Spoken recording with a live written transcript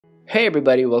Hey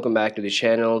everybody, welcome back to the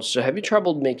channel. So have you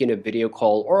troubled making a video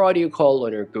call or audio call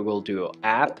on your Google Duo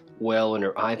app? Well, on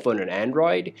your iPhone and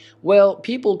Android? Well,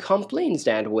 people complain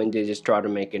that when they just try to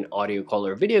make an audio call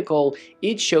or video call,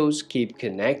 it shows keep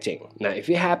connecting. Now, if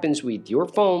it happens with your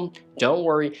phone, don't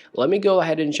worry, let me go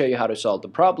ahead and show you how to solve the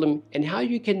problem and how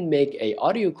you can make a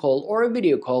audio call or a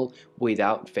video call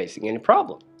without facing any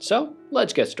problem. So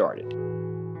let's get started.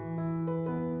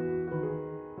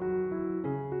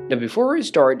 Now before we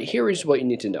start, here is what you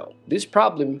need to know. This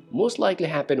problem most likely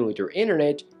happened with your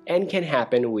internet and can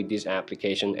happen with this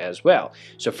application as well.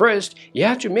 So first, you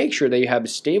have to make sure that you have a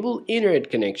stable internet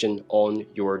connection on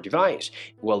your device.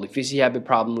 Well, if you see you have a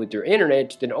problem with your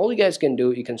internet, then all you guys can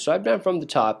do, you can swipe down from the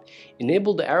top,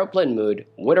 enable the airplane mode,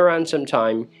 wait around some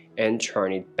time, and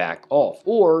turn it back off.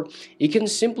 Or you can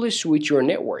simply switch your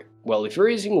network. Well, if you're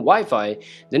using Wi-Fi,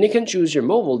 then you can choose your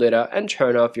mobile data and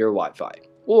turn off your Wi-Fi.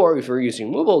 Or if you're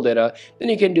using mobile data, then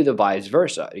you can do the vice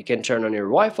versa. You can turn on your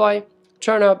Wi-Fi,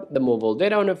 turn up the mobile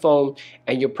data on the phone,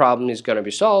 and your problem is going to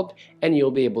be solved and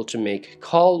you'll be able to make a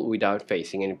call without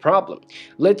facing any problem.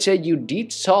 Let's say you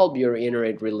did solve your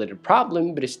internet related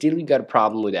problem, but still you got a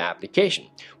problem with the application.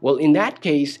 Well, in that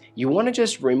case, you want to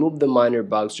just remove the minor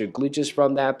bugs or glitches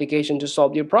from the application to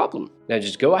solve your problem. Now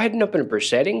just go ahead and open up your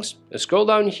settings, scroll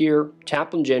down here,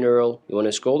 tap on general, you want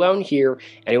to scroll down here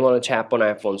and you want to tap on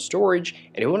iPhone storage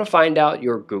and you want to find out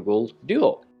your Google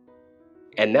Duo.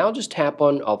 And now just tap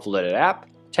on Offload App,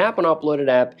 tap on Uploaded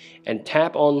App, and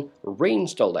tap on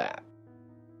Reinstall the app.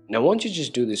 Now once you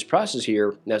just do this process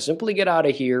here, now simply get out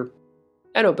of here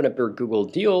and open up your Google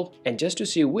Duo and just to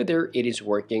see whether it is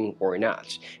working or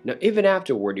not. Now even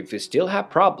afterward, if you still have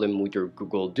problem with your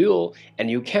Google Duo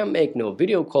and you can't make no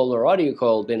video call or audio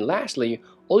call, then lastly,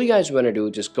 all you guys want to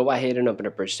do, just go ahead and open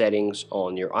up your settings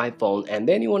on your iPhone and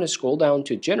then you want to scroll down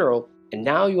to general. And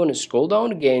now you want to scroll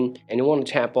down again and you want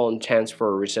to tap on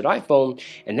transfer reset iPhone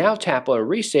and now tap on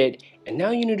reset and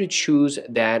now you need to choose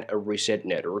that reset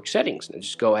network settings. Now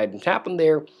just go ahead and tap on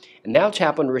there and now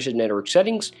tap on reset network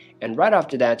settings and right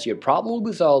after that your problem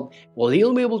will be solved. Well,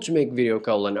 you'll be able to make video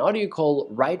call and audio call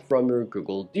right from your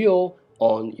Google Duo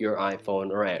on your iPhone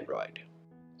or Android.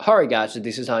 Alright guys, so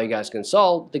this is how you guys can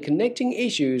solve the connecting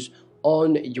issues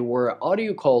on your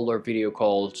audio call or video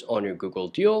calls on your Google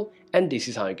Duo, and this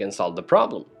is how you can solve the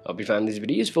problem. Hope you found this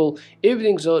video useful. If you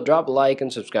think so, drop a like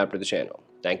and subscribe to the channel.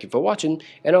 Thank you for watching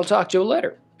and I'll talk to you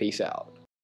later. Peace out.